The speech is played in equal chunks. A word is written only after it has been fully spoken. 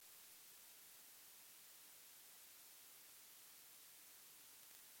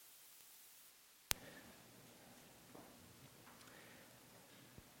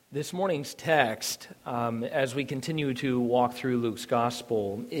This morning's text, as we continue to walk through Luke's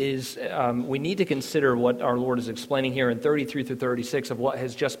gospel, is we need to consider what our Lord is explaining here in 33 through 36 of what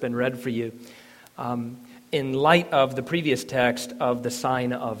has just been read for you. In light of the previous text of the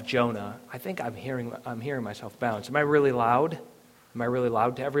sign of Jonah, I think I'm hearing myself bounce. Am I really loud? Am I really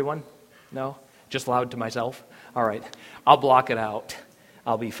loud to everyone? No? Just loud to myself? All right. I'll block it out.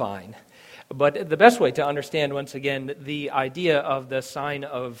 I'll be fine. But the best way to understand, once again, the idea of the sign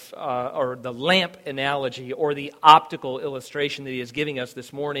of, or the lamp analogy, or the optical illustration that he is giving us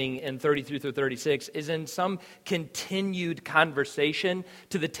this morning in 33 through 36 is in some continued conversation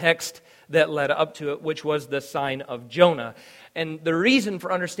to the text that led up to it, which was the sign of Jonah. And the reason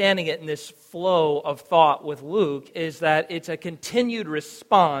for understanding it in this flow of thought with Luke is that it's a continued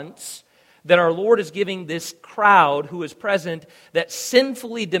response that our Lord is giving this crowd who is present that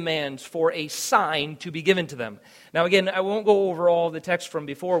sinfully demands for a sign to be given to them. Now again, I won't go over all the text from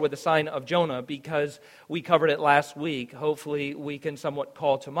before with the sign of Jonah because we covered it last week. Hopefully we can somewhat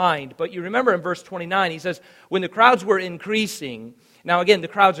call to mind. But you remember in verse 29, he says, when the crowds were increasing. Now again, the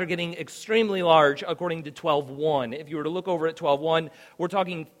crowds are getting extremely large according to 12:1. If you were to look over at 12:1, we're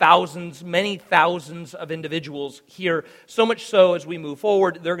talking thousands, many thousands of individuals here. So much so as we move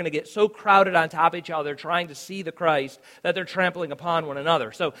forward, they're going to get so crowded on top of each other trying to see the Christ that they're trampling upon one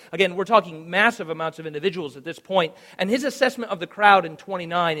another. So again, we're talking massive amounts of individuals at this point. And his assessment of the crowd in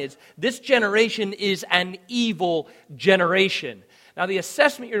 29 is, this generation is an evil generation. Now the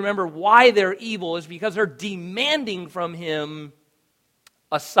assessment, you remember why they're evil is because they're demanding from him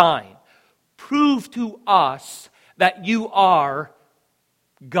a sign. Prove to us that you are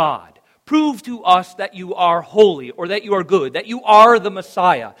God. Prove to us that you are holy or that you are good, that you are the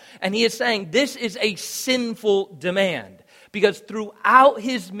Messiah. And he is saying this is a sinful demand because throughout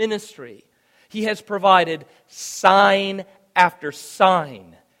his ministry, he has provided sign after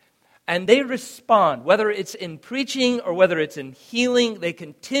sign. And they respond, whether it's in preaching or whether it's in healing, they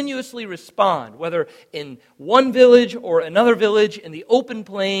continuously respond, whether in one village or another village, in the open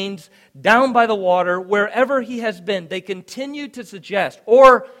plains, down by the water, wherever he has been, they continue to suggest,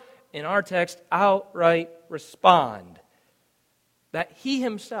 or in our text, outright respond, that he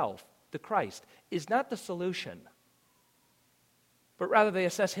himself, the Christ, is not the solution, but rather they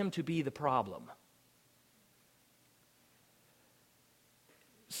assess him to be the problem.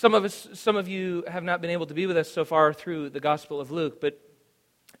 Some of you have not been able to be with us so far through the Gospel of Luke, but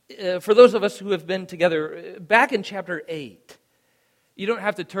for those of us who have been together, back in chapter 8, you don't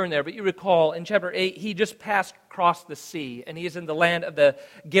have to turn there, but you recall in chapter 8, he just passed across the sea, and he is in the land of the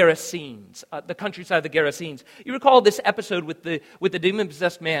Gerasenes, the countryside of the Gerasenes. You recall this episode with the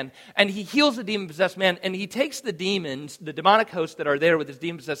demon-possessed man, and he heals the demon-possessed man, and he takes the demons, the demonic hosts that are there with this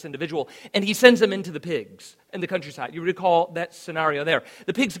demon-possessed individual, and he sends them into the pigs in the countryside. You recall that scenario there.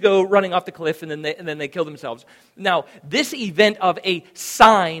 The pigs go running off the cliff, and then they kill themselves. Now, this event of a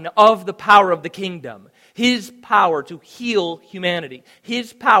sign of the power of the kingdom, his power to heal humanity,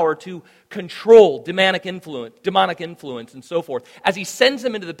 his power to control demonic influence, and so forth. As he sends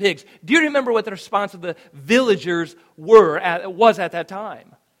them into the pigs, do you remember what the response of the villagers was at that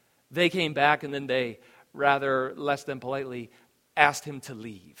time? They came back and then they, rather less than politely, asked him to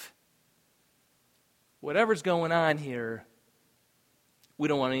leave. Whatever's going on here, we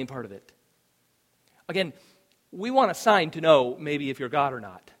don't want any part of it. Again, we want a sign to know maybe if you're God or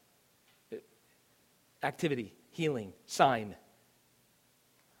not. Activity, healing, sign.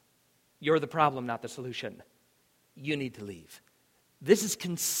 You're the problem, not the solution. You need to leave. This is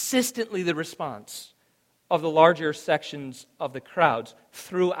consistently the response of the larger sections of the crowds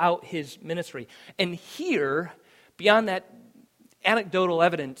throughout his ministry. And here, beyond that anecdotal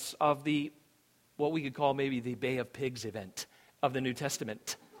evidence of what we could call maybe the Bay of Pigs event of the New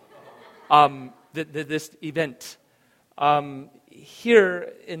Testament, this event,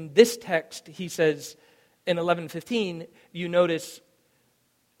 here in this text, he says in 11:15, you notice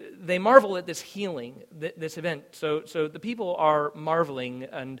they marvel at this healing, this event. So the people are marveling,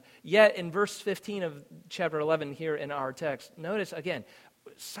 and yet in verse 15 of chapter 11 here in our text, notice again,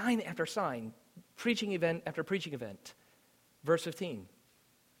 sign after sign, preaching event after preaching event. Verse 15.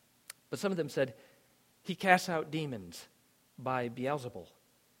 But some of them said, he casts out demons by Beelzebul.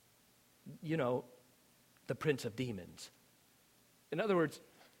 You know, the prince of demons. In other words,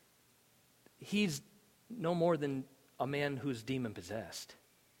 he's no more than a man who's demon-possessed.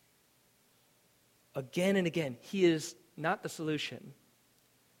 Again and again, he is not the solution.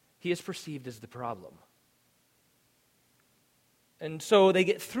 He is perceived as the problem. And so they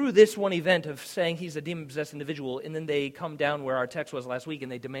get through this one event of saying he's a demon-possessed individual, and then they come down where our text was last week,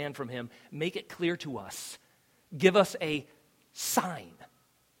 and they demand from him, make it clear to us. Give us a sign.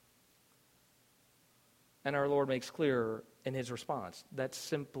 And our Lord makes clear in his response, that's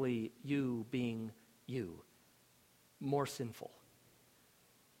simply you being you, more sinful,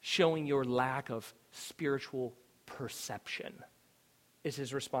 showing your lack of spiritual perception, is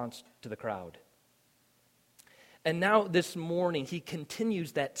his response to the crowd. And now this morning, he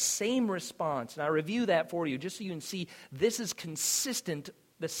continues that same response. And I review that for you just so you can see this is consistent,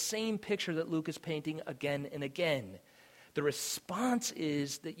 the same picture that Luke is painting again and again. The response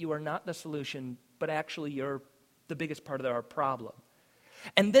is that you are not the solution, but actually you're the biggest part of our problem.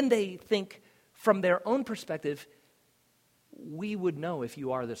 And then they think from their own perspective, we would know if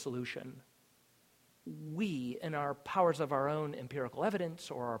you are the solution. We, in our powers of our own empirical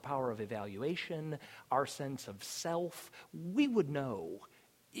evidence or our power of evaluation, our sense of self, we would know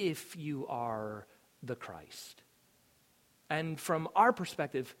if you are the Christ. And from our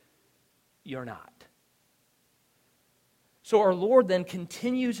perspective, you're not. So our Lord then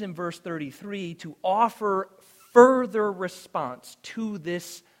continues in verse 33 to offer further response to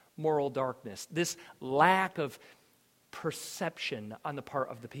this moral darkness, this lack of perception on the part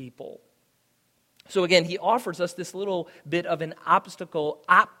of the people. So again, he offers us this little bit of an optical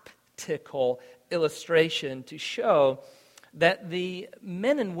illustration to show that the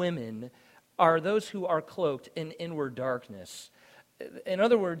men and women are those who are cloaked in inward darkness. In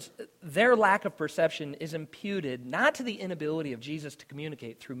other words, their lack of perception is imputed not to the inability of Jesus to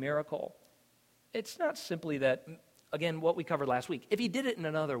communicate through miracle. It's not simply that, again, what we covered last week. If he did it in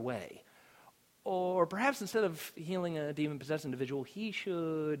another way, or perhaps instead of healing a demon-possessed individual, he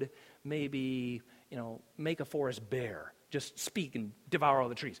should maybe, make a forest bare, just speak and devour all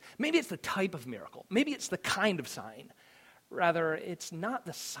the trees. Maybe it's the type of miracle. Maybe it's the kind of sign. Rather, it's not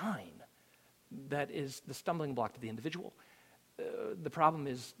the sign that is the stumbling block to the individual. The problem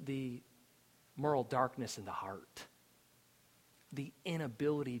is the moral darkness in the heart, the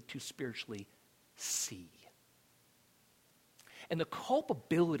inability to spiritually see. And the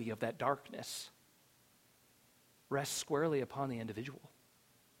culpability of that darkness rests squarely upon the individual.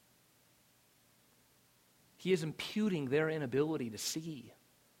 He is imputing their inability to see.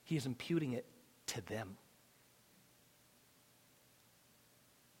 He is imputing it to them.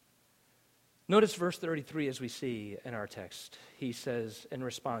 Notice verse 33 as we see in our text. He says in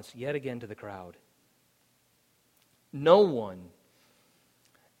response yet again to the crowd, no one,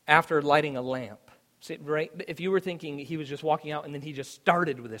 after lighting a lamp, right? If you were thinking he was just walking out and then he just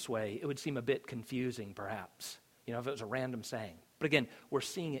started with this way, it would seem a bit confusing perhaps, if it was a random saying. But again, we're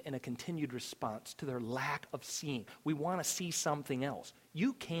seeing it in a continued response to their lack of seeing. We want to see something else.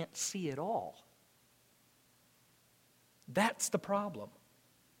 You can't see it all. That's the problem.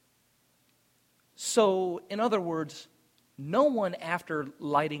 So, in other words, no one after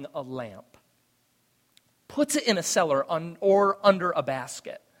lighting a lamp puts it in a cellar or under a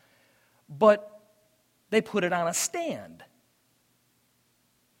basket, but they put it on a stand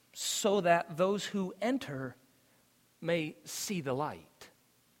so that those who enter may see the light.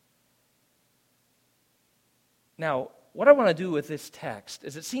 Now, what I want to do with this text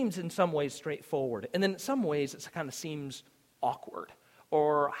is it seems in some ways straightforward, and then in some ways it kind of seems awkward.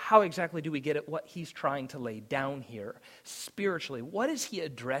 Or how exactly do we get at what he's trying to lay down here spiritually? What is he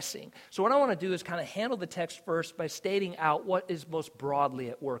addressing? So what I want to do is kind of handle the text first by stating out what is most broadly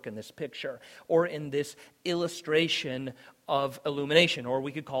at work in this picture or in this illustration of illumination, or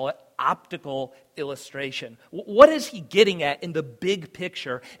we could call it optical illustration. What is he getting at in the big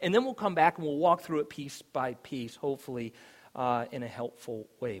picture? And then we'll come back and we'll walk through it piece by piece, hopefully in a helpful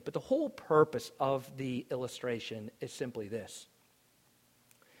way. But the whole purpose of the illustration is simply this.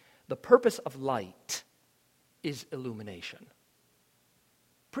 The purpose of light is illumination.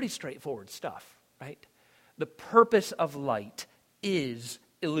 Pretty straightforward stuff, right? The purpose of light is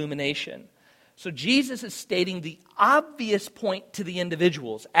illumination. So Jesus is stating the obvious point to the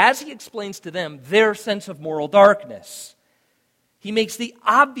individuals as he explains to them their sense of moral darkness. He makes the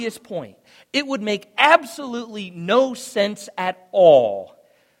obvious point. It would make absolutely no sense at all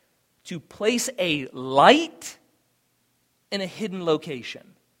to place a light in a hidden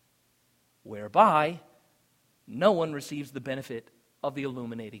location, whereby no one receives the benefit of the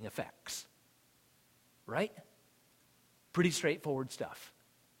illuminating effects. Right? Pretty straightforward stuff.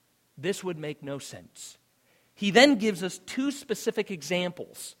 This would make no sense. He then gives us two specific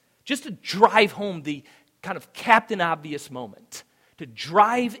examples, just to drive home the kind of Captain Obvious moment, to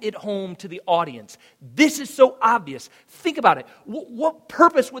drive it home to the audience. This is so obvious. Think about it. What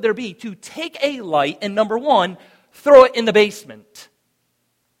purpose would there be to take a light and, number one, throw it in the basement?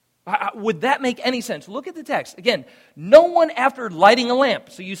 Would that make any sense? Look at the text. Again, no one after lighting a lamp.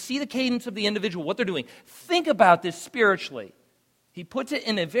 So you see the cadence of the individual, what they're doing. Think about this spiritually. He puts it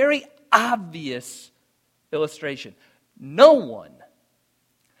in a very obvious illustration. No one,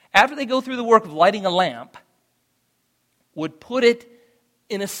 after they go through the work of lighting a lamp, would put it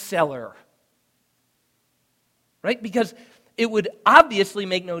in a cellar. Right? Because it would obviously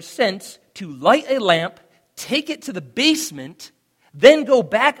make no sense to light a lamp, take it to the basement, then go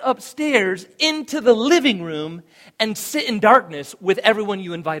back upstairs into the living room and sit in darkness with everyone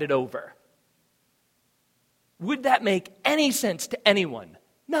you invited over. Would that make any sense to anyone?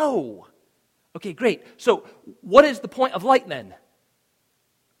 No. Okay, great. So what is the point of light then?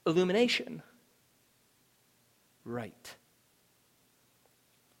 Illumination. Right.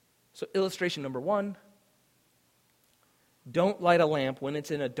 So illustration number 1, don't light a lamp when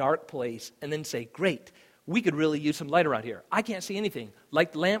it's in a dark place and then say, great, we could really use some light around here. I can't see anything.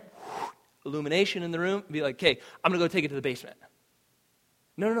 Light the lamp, illumination in the room, and be like, okay, I'm going to go take it to the basement.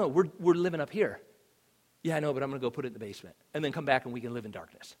 No, we're living up here. Yeah, I know, but I'm going to go put it in the basement and then come back and we can live in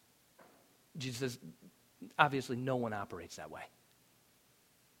darkness. Jesus says, obviously no one operates that way.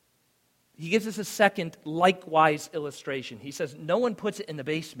 He gives us a second likewise illustration. He says, no one puts it in the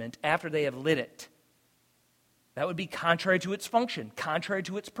basement after they have lit it. That would be contrary to its function, contrary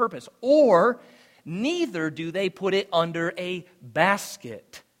to its purpose. Or, neither do they put it under a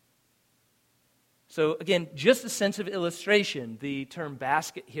basket. So again, just a sense of illustration. The term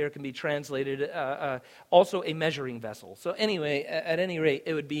basket here can be translated also a measuring vessel. So anyway, at any rate,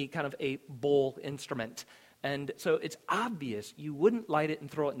 it would be kind of a bowl instrument. And so it's obvious you wouldn't light it and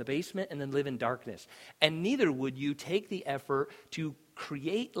throw it in the basement and then live in darkness. And neither would you take the effort to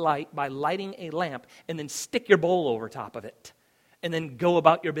create light by lighting a lamp and then stick your bowl over top of it and then go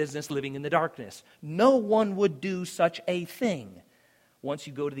about your business living in the darkness. No one would do such a thing. Once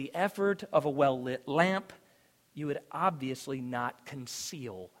you go to the effort of a well-lit lamp, you would obviously not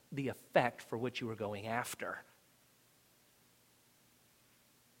conceal the effect for which you were going after.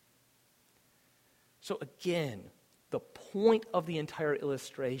 So again, the point of the entire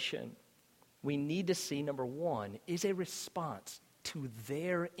illustration, we need to see, number 1, is a response to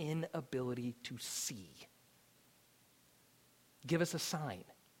their inability to see. Give us a sign.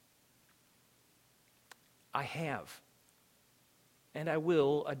 I have, and I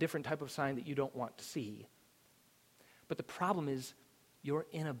will, a different type of sign that you don't want to see. But the problem is your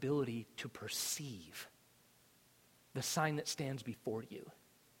inability to perceive the sign that stands before you.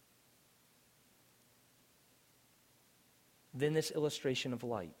 Then this illustration of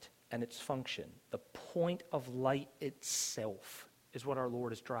light and its function, the point of light itself is what our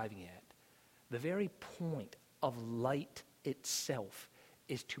Lord is driving at. The very point of light itself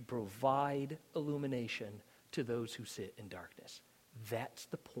is to provide illumination to those who sit in darkness. That's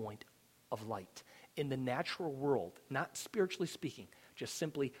the point of light. In the natural world, not spiritually speaking, just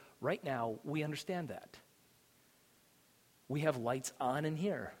simply right now, we understand that. We have lights on in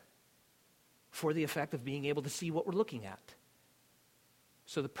here for the effect of being able to see what we're looking at.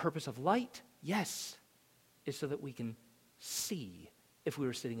 So the purpose of light, yes, is so that we can see if we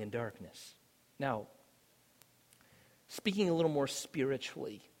were sitting in darkness. Now, speaking a little more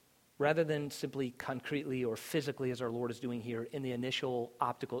spiritually, rather than simply concretely or physically as our Lord is doing here in the initial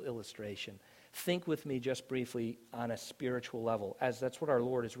optical illustration, think with me just briefly on a spiritual level, as that's what our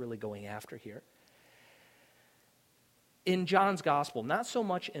Lord is really going after here. In John's gospel, not so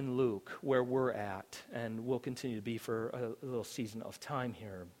much in Luke, where we're at, and we'll continue to be for a little season of time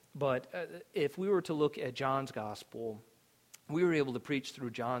here, but if we were to look at John's gospel, we were able to preach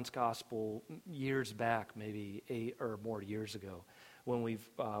through John's gospel years back, maybe 8 or more years ago, when we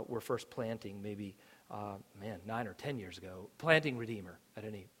were first planting, maybe, 9 or 10 years ago, planting Redeemer at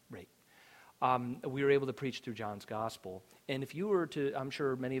any rate. We were able to preach through John's gospel. And if you were to, I'm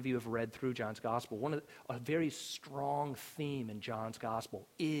sure many of you have read through John's gospel, a very strong theme in John's gospel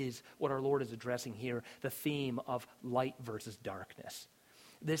is what our Lord is addressing here, the theme of light versus darkness.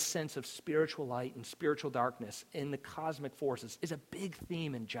 This sense of spiritual light and spiritual darkness in the cosmic forces is a big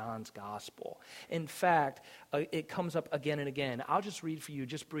theme in John's gospel. In fact, it comes up again and again. I'll just read for you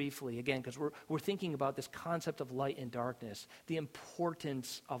just briefly again, because we're thinking about this concept of light and darkness, the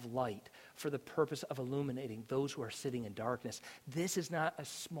importance of light for the purpose of illuminating those who are sitting in darkness. This is not a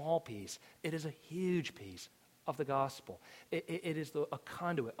small piece. It is a huge piece of the gospel. It is a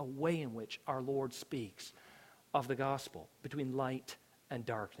conduit, a way in which our Lord speaks of the gospel between light and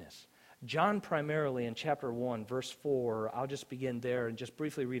darkness. John primarily in chapter 1, verse 4, I'll just begin there and just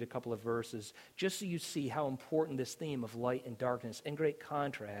briefly read a couple of verses, just so you see how important this theme of light and darkness in great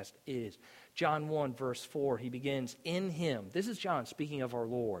contrast is. John 1, verse 4, he begins, in him, this is John speaking of our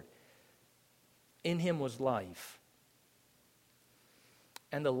Lord, in him was life,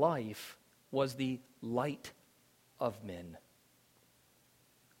 and the life was the light of men.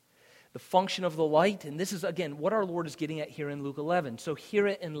 The function of the light, and this is, again, what our Lord is getting at here in Luke 11. So hear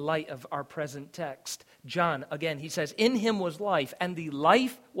it in light of our present text. John, again, he says, in him was life, and the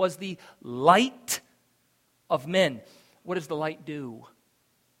life was the light of men. What does the light do?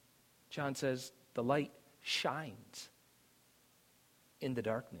 John says, the light shines in the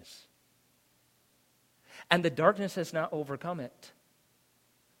darkness. And the darkness has not overcome it.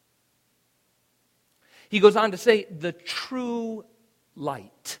 He goes on to say, the true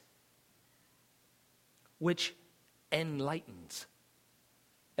light, which enlightens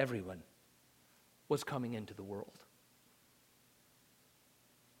everyone, was coming into the world.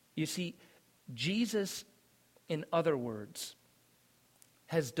 You see, Jesus, in other words,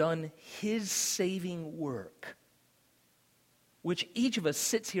 has done his saving work, which each of us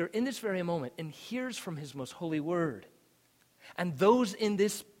sits here in this very moment and hears from his most holy word. And those in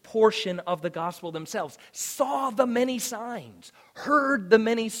this portion of the gospel themselves saw the many signs, heard the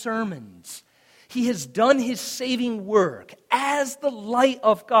many sermons. He has done his saving work as the light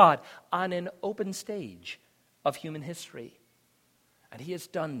of God on an open stage of human history. And he has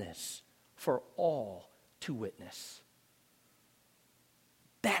done this for all to witness.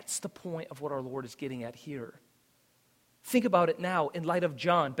 That's the point of what our Lord is getting at here. Think about it now in light of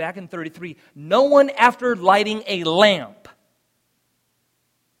John, back in 33. No one, after lighting a lamp,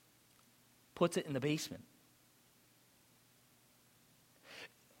 puts it in the basement.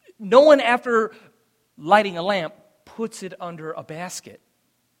 No one, after lighting a lamp, puts it under a basket.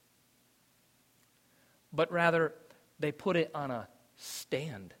 But rather, they put it on a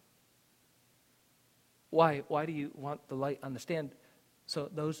stand. Why? Why do you want the light on the stand? So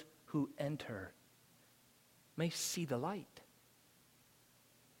those who enter may see the light.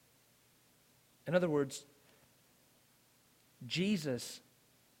 In other words, Jesus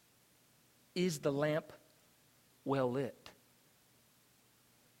is the lamp well lit.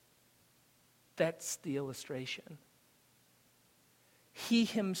 That's the illustration. He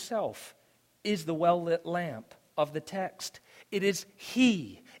himself is the well-lit lamp of the text. It is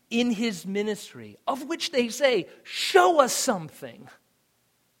he in his ministry, of which they say, show us something.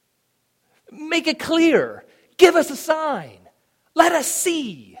 Make it clear. Give us a sign. Let us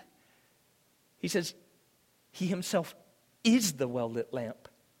see. He says, he himself is the well-lit lamp.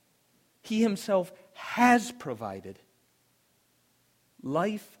 He himself has provided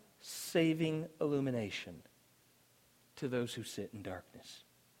life-saving illumination to those who sit in darkness.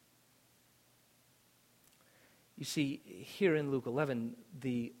 You see, here in Luke 11,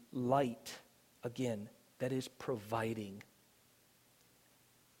 the light, again, that is providing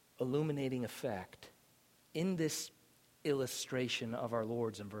illuminating effect in this illustration of our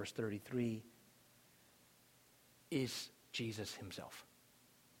Lord's in verse 33 is Jesus himself.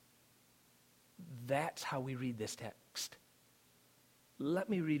 That's how we read this text. Let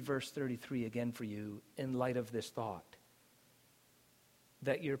me read verse 33 again for you in light of this thought.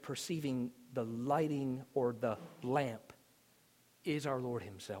 That you're perceiving the lighting or the lamp is our Lord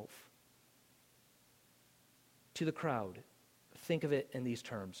himself. To the crowd, think of it in these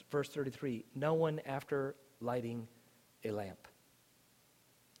terms. Verse 33, no one after lighting a lamp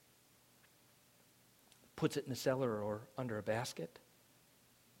puts it in a cellar or under a basket,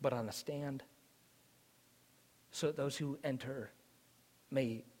 but on a stand, so that those who enter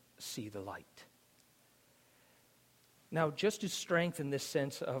may see the light. Now, just to strengthen this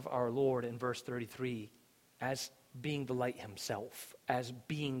sense of our Lord in verse 33 as being the light himself, as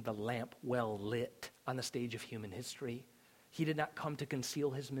being the lamp well lit on the stage of human history, he did not come to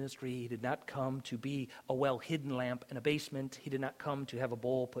conceal his ministry. He did not come to be a well-hidden lamp in a basement. He did not come to have a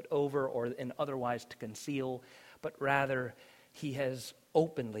bowl put over or in otherwise to conceal, but rather he has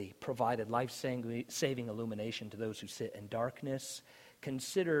openly provided life-saving illumination to those who sit in darkness.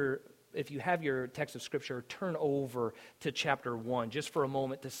 Consider, if you have your text of Scripture, turn over to chapter 1 just for a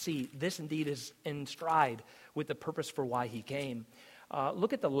moment to see this indeed is in stride with the purpose for why he came.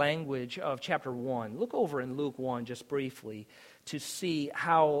 Look at the language of chapter 1. Look over in Luke 1 just briefly to see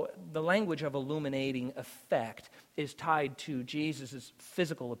how the language of illuminating effect is tied to Jesus'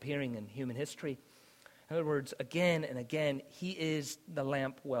 physical appearing in human history. In other words, again and again, he is the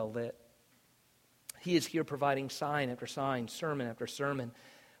lamp well lit. He is here providing sign after sign, sermon after sermon,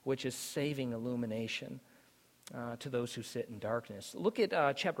 which is saving illumination to those who sit in darkness. Look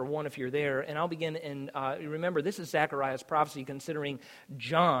at chapter 1 if you're there, and I'll begin in, remember, this is Zechariah's prophecy considering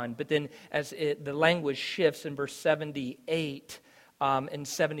John, but then as the language shifts in verse 78 and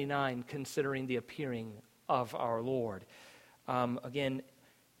 79, considering the appearing of our Lord. Again,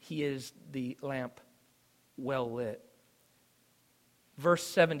 he is the lamp well lit. Verse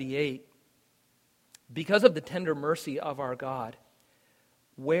 78, because of the tender mercy of our God,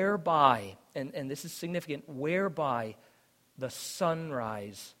 whereby, and this is significant, whereby the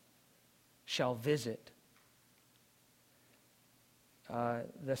sunrise shall visit.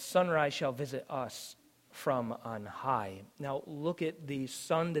 The sunrise shall visit us from on high. Now look at the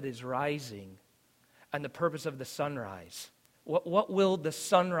sun that is rising and the purpose of the sunrise. What will the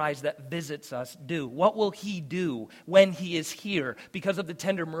sunrise that visits us do? What will he do when he is here because of the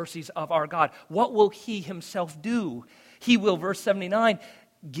tender mercies of our God? What will he himself do? He will, verse 79,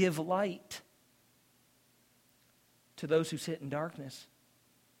 give light to those who sit in darkness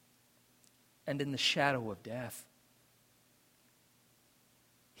and in the shadow of death.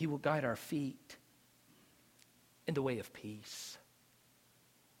 He will guide our feet in the way of peace.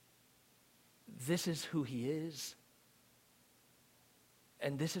 This is who he is.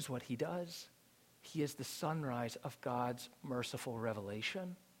 And this is what he does. He is the sunrise of God's merciful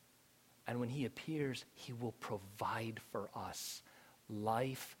revelation. And when he appears, he will provide for us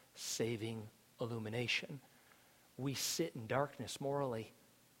life-saving illumination. We sit in darkness morally.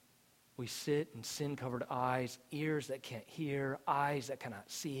 We sit in sin-covered eyes, ears that can't hear, eyes that cannot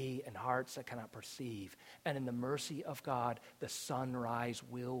see, and hearts that cannot perceive. And in the mercy of God, the sunrise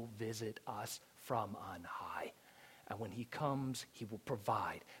will visit us from on high. And when he comes, he will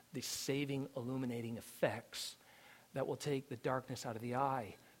provide the saving, illuminating effects that will take the darkness out of the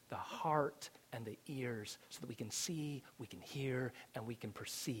eye, the heart, and the ears, so that we can see, we can hear, and we can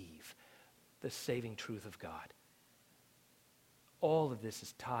perceive the saving truth of God. All of this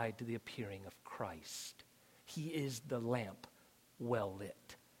is tied to the appearing of Christ. He is the lamp well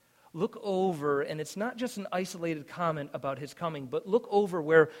lit. Look over, and it's not just an isolated comment about his coming, but look over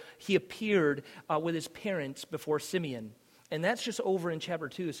where he appeared with his parents before Simeon. And that's just over in chapter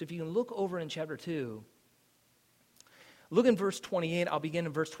 2. So if you can look over in chapter 2, look in verse 28. I'll begin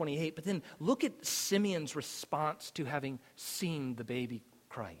in verse 28, but then look at Simeon's response to having seen the baby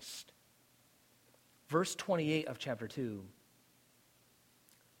Christ. Verse 28 of chapter 2.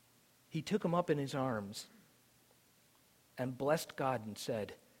 He took him up in his arms and blessed God and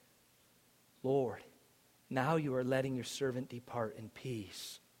said, Lord, now you are letting your servant depart in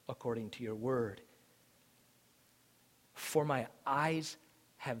peace according to your word. For my eyes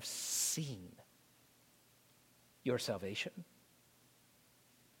have seen your salvation.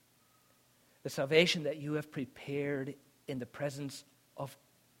 The salvation that you have prepared in the presence of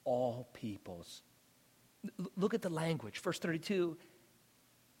all peoples. Look at the language. Verse 32,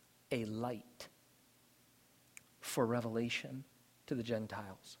 a light for revelation to the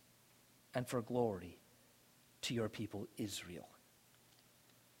Gentiles and for glory to your people Israel.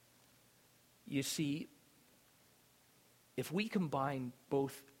 You see, if we combine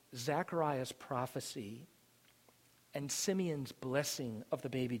both Zechariah's prophecy and Simeon's blessing of the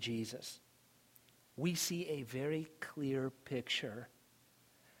baby Jesus, we see a very clear picture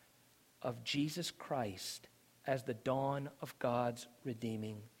of Jesus Christ as the dawn of God's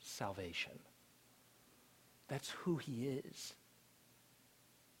redeeming salvation. That's who he is.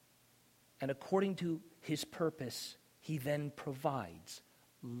 And according to his purpose, he then provides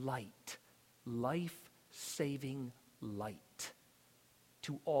light, life-saving light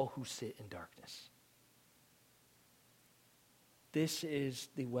to all who sit in darkness. This is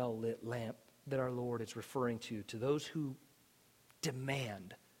the well-lit lamp that our Lord is referring to those who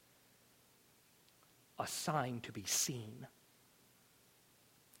demand a sign to be seen.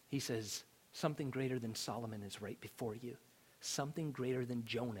 He says, something greater than Solomon is right before you. Something greater than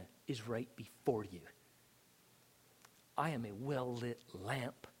Jonah is right before you. I am a well-lit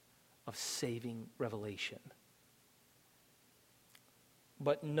lamp of saving revelation.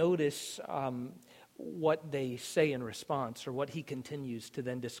 But notice what they say in response, or what he continues to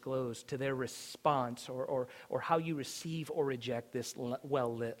then disclose to their response, or how you receive or reject this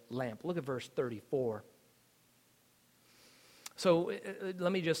well-lit lamp. Look at verse 34. So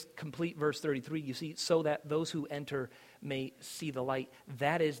let me just complete verse 33. You see, so that those who enter may see the light.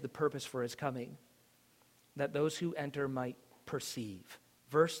 That is the purpose for his coming, that those who enter might perceive.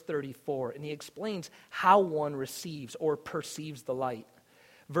 Verse 34, and he explains how one receives or perceives the light.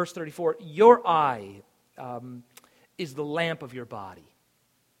 Verse 34, your eye is the lamp of your body.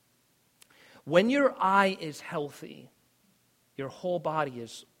 When your eye is healthy, your whole body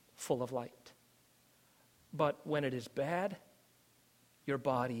is full of light. But when it is bad, your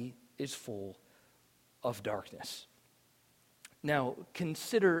body is full of darkness. Now,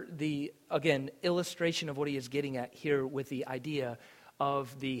 consider the, again, illustration of what he is getting at here with the idea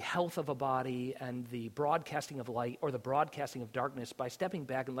of the health of a body and the broadcasting of light or the broadcasting of darkness by stepping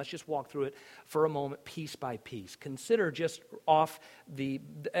back, and let's just walk through it for a moment, piece by piece. Consider just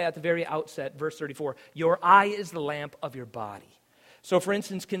at the very outset, verse 34, your eye is the lamp of your body. So, for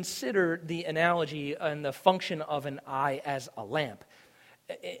instance, consider the analogy and the function of an eye as a lamp.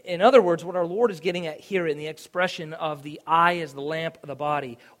 In other words, what our Lord is getting at here in the expression of the eye as the lamp of the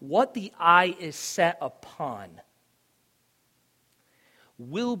body, what the eye is set upon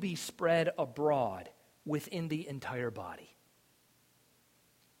will be spread abroad within the entire body.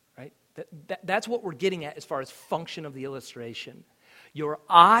 Right? That's what we're getting at as far as function of the illustration. Your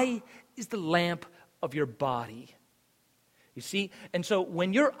eye is the lamp of your body. You see? And so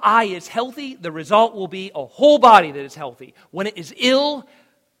when your eye is healthy, the result will be a whole body that is healthy. When it is ill,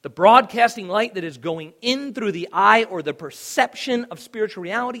 the broadcasting light that is going in through the eye, or the perception of spiritual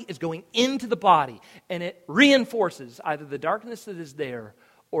reality, is going into the body. And it reinforces either the darkness that is there,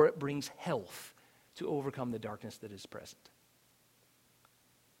 or it brings health to overcome the darkness that is present.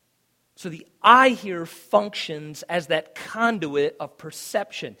 So the eye here functions as that conduit of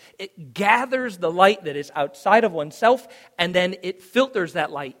perception. It gathers the light that is outside of oneself, and then it filters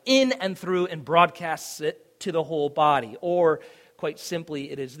that light in and through and broadcasts it to the whole body. Or, quite simply,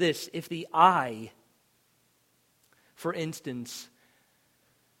 it is this: if the eye, for instance,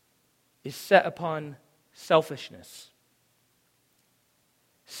 is set upon selfishness,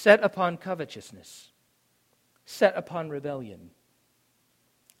 set upon covetousness, set upon rebellion,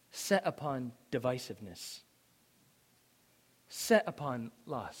 set upon divisiveness, set upon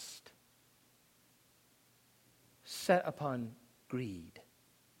lust, set upon greed,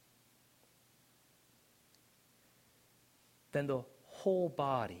 then the whole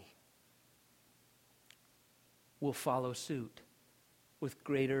body will follow suit with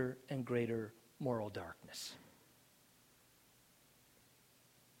greater and greater moral darkness.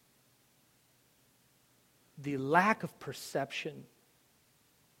 The lack of perception,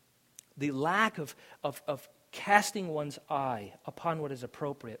 the lack of casting one's eye upon what is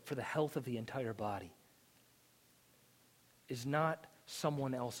appropriate for the health of the entire body is not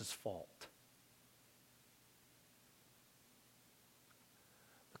someone else's fault.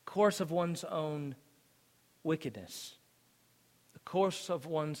 The course of one's own wickedness, the course of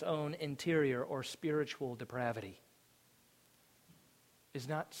one's own interior or spiritual depravity is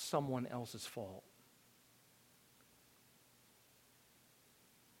not someone else's fault.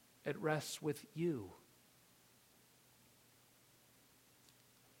 It rests with you.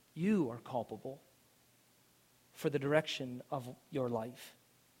 You are culpable for the direction of your life.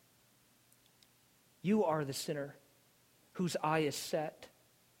 You are the sinner whose eye is set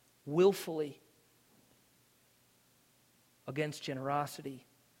willfully against generosity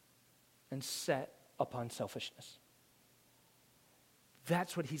and set upon selfishness.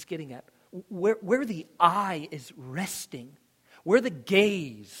 That's what he's getting at. Where the eye is resting, where the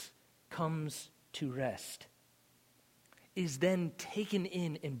gaze comes to rest, is then taken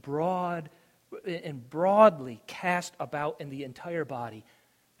in and broadly cast about in the entire body,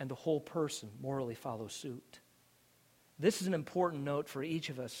 and the whole person morally follows suit. This is an important note for each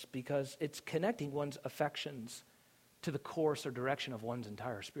of us because it's connecting one's affections to the course or direction of one's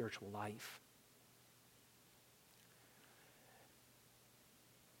entire spiritual life.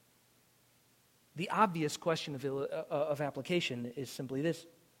 The obvious question of application is simply this: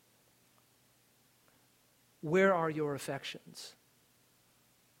 where are your affections?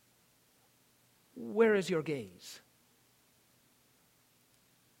 Where is your gaze?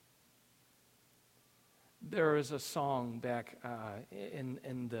 There is a song back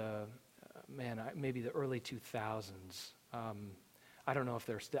in the maybe the early 2000s. I don't know if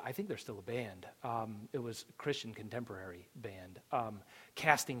they're still. I think they're still a band. It was a Christian contemporary band,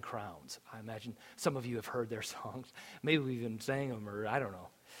 Casting Crowns. I imagine some of you have heard their songs. Maybe we even sang them, or I don't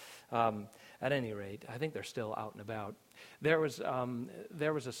know. At any rate, I think they're still out and about. There was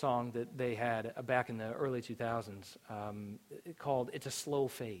a song that they had back in the early 2000s called "It's a Slow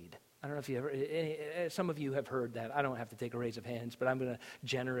Fade." I don't know if you ever. Some of you have heard that. I don't have to take a raise of hands, but I'm going to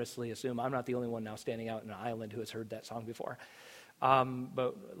generously assume I'm not the only one now standing out in an island who has heard that song before.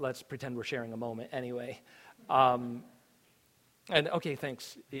 But let's pretend we're sharing a moment anyway. And okay,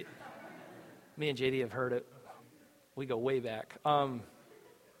 thanks. Me and JD have heard it. We go way back.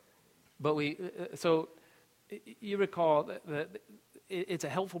 But so you recall that it's a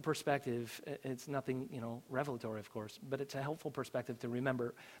helpful perspective. It's nothing, revelatory, of course, but it's a helpful perspective to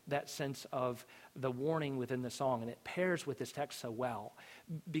remember that sense of the warning within the song, and it pairs with this text so well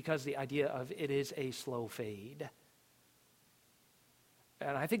because the idea of it is a slow fade.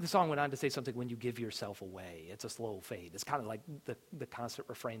 And I think the song went on to say something, when you give yourself away, it's a slow fade. It's kind of like the constant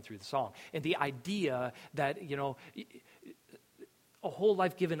refrain through the song. And the idea that, a whole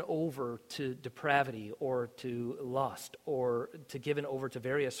life given over to depravity or to lust or to given over to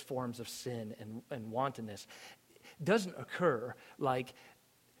various forms of sin and wantonness, doesn't occur like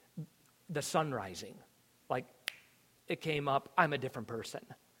the sun rising. Like it came up, I'm a different person.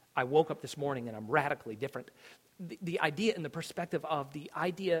 I woke up this morning and I'm radically different. The idea and the perspective of the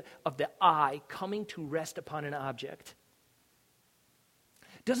idea of the I coming to rest upon an object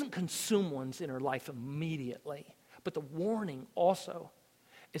doesn't consume one's inner life immediately. But the warning also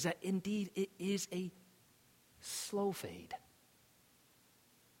is that indeed it is a slow fade.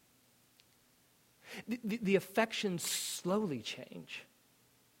 The affections slowly change.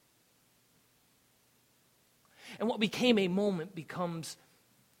 And what became a moment becomes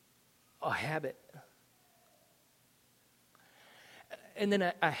a habit. And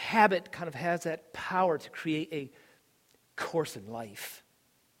then a habit kind of has that power to create a course in life.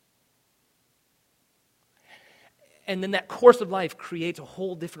 And then that course of life creates a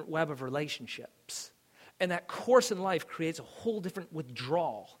whole different web of relationships. And that course in life creates a whole different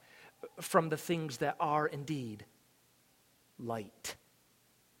withdrawal from the things that are indeed light.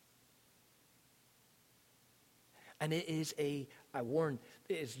 And it is I warn,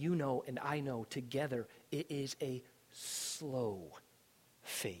 as you know and I know together, it is a slow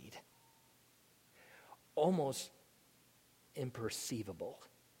fade. Almost imperceivable.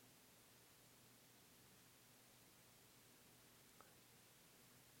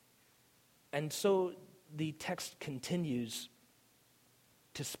 And so the text continues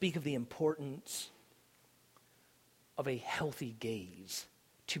to speak of the importance of a healthy gaze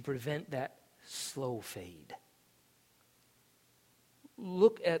to prevent that slow fade.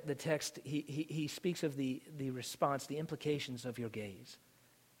 Look at the text. He speaks of the response, the implications of your gaze.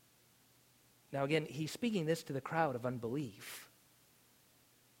 Now again, he's speaking this to the crowd of unbelief.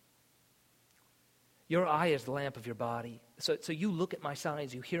 Your eye is the lamp of your body. So you look at my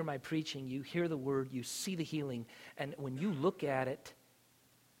signs, you hear my preaching, you hear the word, you see the healing, and when you look at it,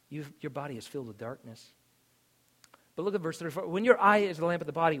 your body is filled with darkness. But look at verse 34. When your eye is the lamp of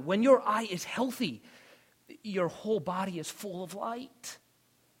the body, when your eye is healthy, your whole body is full of light.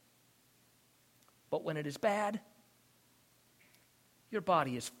 But when it is bad, your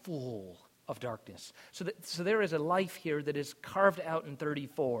body is full of darkness. So there is a life here that is carved out in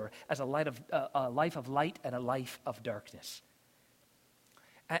 34 as a life of light and a life of darkness.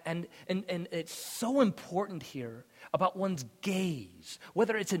 And it's so important here about one's gaze,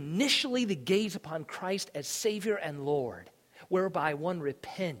 whether it's initially the gaze upon Christ as Savior and Lord, whereby one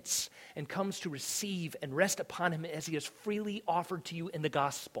repents and comes to receive and rest upon him as he is freely offered to you in the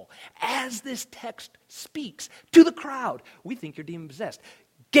gospel. As this text speaks to the crowd, we think you're demon-possessed.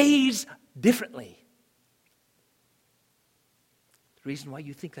 Gaze differently. The reason why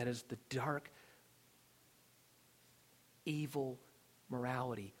you think that is the dark, evil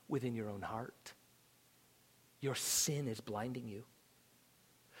morality within your own heart. Your sin is blinding you.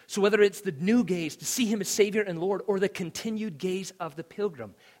 So whether it's the new gaze to see him as Savior and Lord, or the continued gaze of the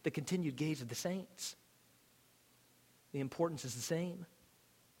pilgrim, the continued gaze of the saints, the importance is the same.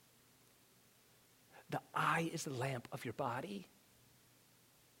 The eye is the lamp of your body.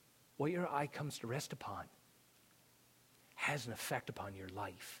 What your eye comes to rest upon has an effect upon your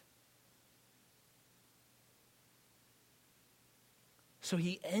life. So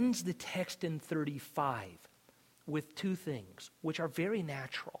he ends the text in 35 with two things, which are very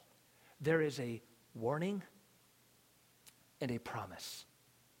natural. There is a warning and a promise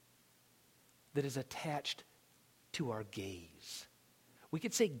that is attached to our gaze. We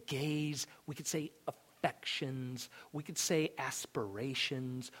could say gaze, we could say affections, we could say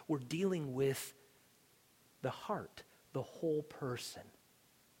aspirations. We're dealing with the heart, the whole person.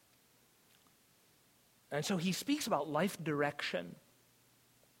 And so he speaks about life direction.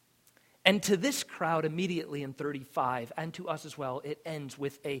 And to this crowd immediately in 35, and to us as well, it ends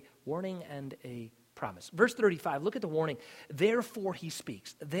with a warning and a promise. Verse 35, look at the warning. Therefore he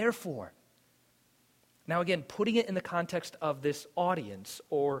speaks. Therefore. Now again, putting it in the context of this audience,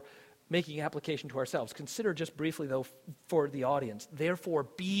 or making application to ourselves. Consider just briefly, though, for the audience. Therefore,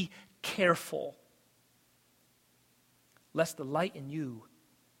 be careful, lest the light in you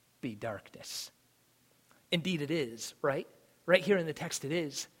be darkness. Indeed it is, right? Right here in the text it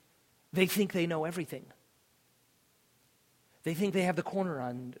is. They think they know everything. They think they have the corner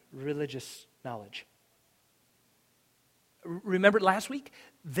on religious knowledge. Remember last week?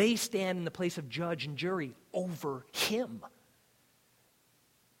 They stand in the place of judge and jury over him.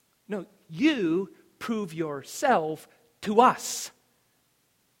 No, you prove yourself to us.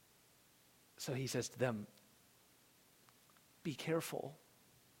 So he says to them, be careful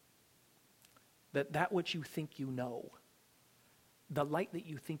that which you think you know, the light that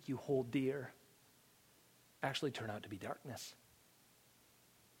you think you hold dear, actually turn out to be darkness.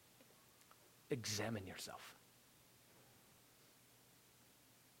 Examine yourself.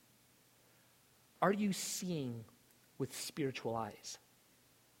 Are you seeing with spiritual eyes?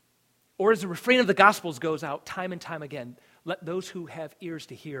 Or as the refrain of the Gospels goes out time and time again, let those who have ears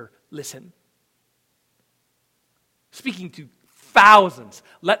to hear listen. Speaking to thousands,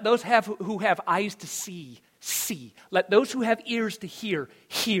 let those who have eyes to see, see. Let those who have ears to hear,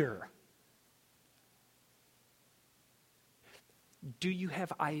 hear. Do you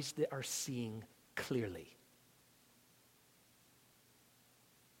have eyes that are seeing clearly?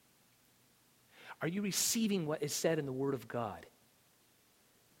 Are you receiving what is said in the Word of God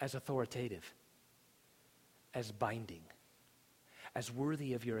as authoritative, as binding, as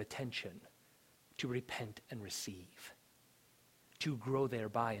worthy of your attention to repent and receive, to grow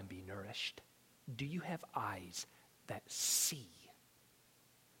thereby and be nourished? Do you have eyes that see?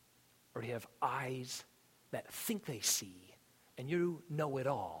 Or do you have eyes that think they see and you know it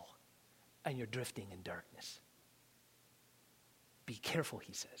all and you're drifting in darkness? Be careful,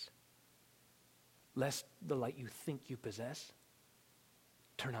 he says, lest the light you think you possess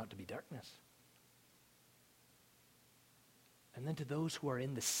turn out to be darkness. And then to those who are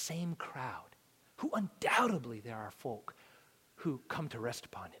in the same crowd, who undoubtedly there are folk who come to rest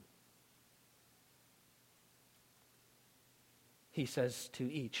upon him, he says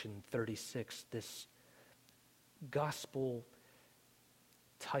to each in 36 this gospel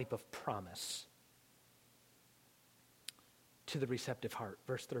type of promise to the receptive heart.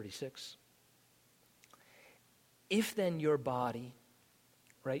 Verse 36. If then your body,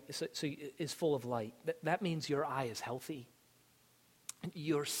 right, so is full of light, that means your eye is healthy.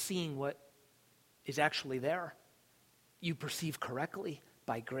 You're seeing what is actually there. You perceive correctly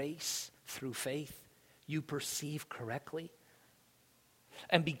by grace through faith. You perceive correctly.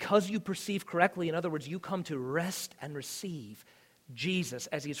 And because you perceive correctly, in other words, you come to rest and receive Jesus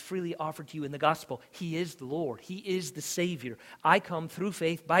as he is freely offered to you in the gospel. He is the Lord. He is the Savior. I come through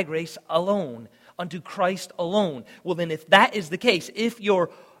faith by grace alone, unto Christ alone. Well, then if that is the case, if your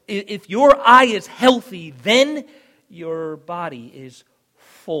eye is healthy, then your body is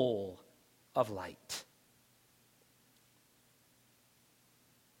full of light.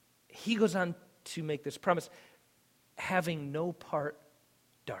 He goes on to make this promise, having no part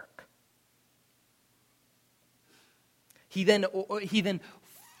dark. He then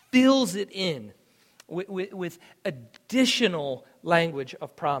fills it in with additional language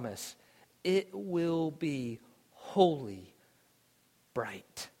of promise. It will be wholly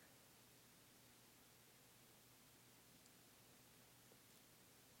bright.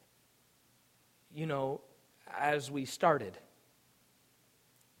 You know, as we started,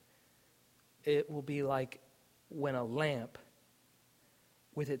 it will be like when a lamp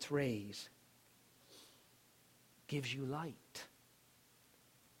with its rays gives you light.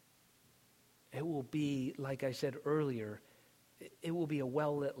 It will be, like I said earlier, it will be a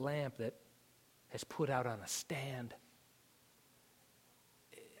well-lit lamp that is put out on a stand.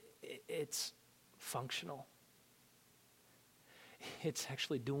 It's functional. It's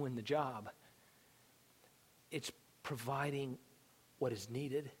actually doing the job. It's providing what is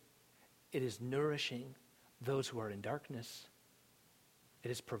needed. It is nourishing those who are in darkness. It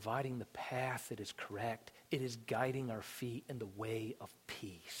is providing the path that is correct. It is guiding our feet in the way of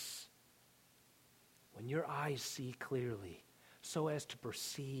peace. When your eyes see clearly, so as to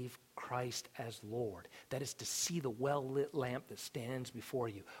perceive Christ as Lord, that is to see the well-lit lamp that stands before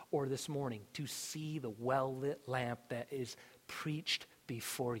you, or this morning, to see the well-lit lamp that is preached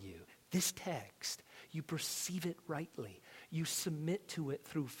before you. This text, you perceive it rightly. You submit to it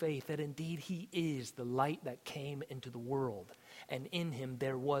through faith that indeed he is the light that came into the world, and in him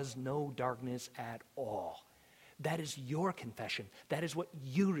there was no darkness at all. That is your confession. That is what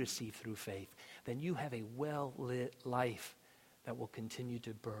you receive through faith. Then you have a well-lit life that will continue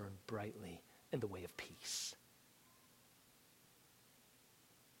to burn brightly in the way of peace.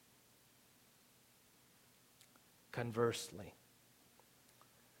 Conversely,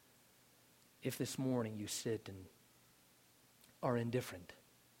 if this morning you sit and are indifferent,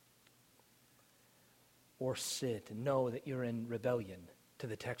 or sit and know that you're in rebellion to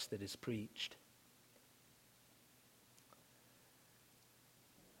the text that is preached,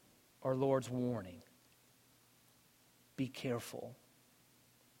 our Lord's warning, be careful,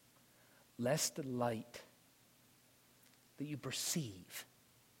 lest the light that you perceive,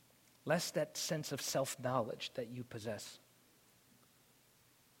 lest that sense of self-knowledge that you possess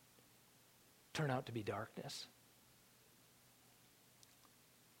turn out to be darkness.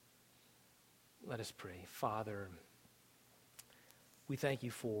 Let us pray. Father, we thank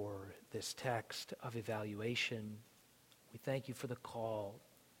you for this text of evaluation. We thank you for the call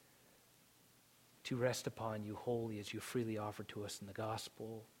to rest upon you wholly as you freely offer to us in the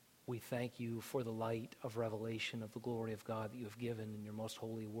gospel. We thank you for the light of revelation of the glory of God that you have given in your most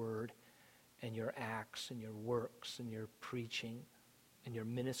holy word, and your acts and your works and your preaching and your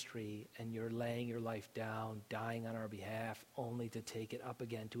ministry and your laying your life down, dying on our behalf, only to take it up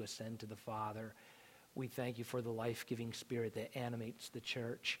again to ascend to the Father. We thank you for the life-giving Spirit that animates the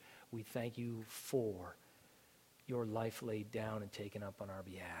church. We thank you for your life laid down and taken up on our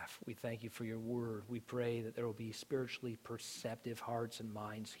behalf. We thank you for your word. We pray that there will be spiritually perceptive hearts and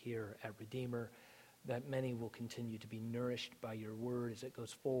minds here at Redeemer, that many will continue to be nourished by your word as it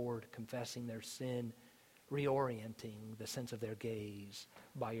goes forward, confessing their sin, reorienting the sense of their gaze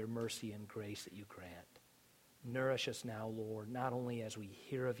by your mercy and grace that you grant. Nourish us now, Lord, not only as we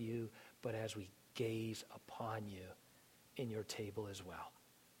hear of you, but as we gaze upon you in your table as well.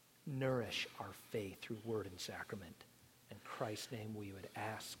 Nourish our faith through word and sacrament. In Christ's name we would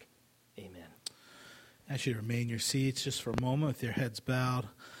ask. Amen. I ask you to remain in your seats just for a moment with your heads bowed,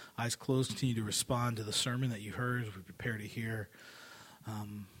 eyes closed. Continue to respond to the sermon that you heard as we prepare to hear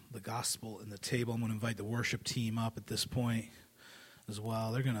the gospel in the table. I'm going to invite the worship team up at this point as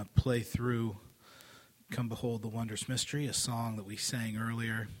well. They're going to play through Come Behold the Wondrous Mystery, a song that we sang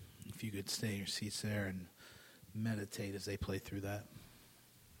earlier. If you could stay in your seats there and meditate as they play through that.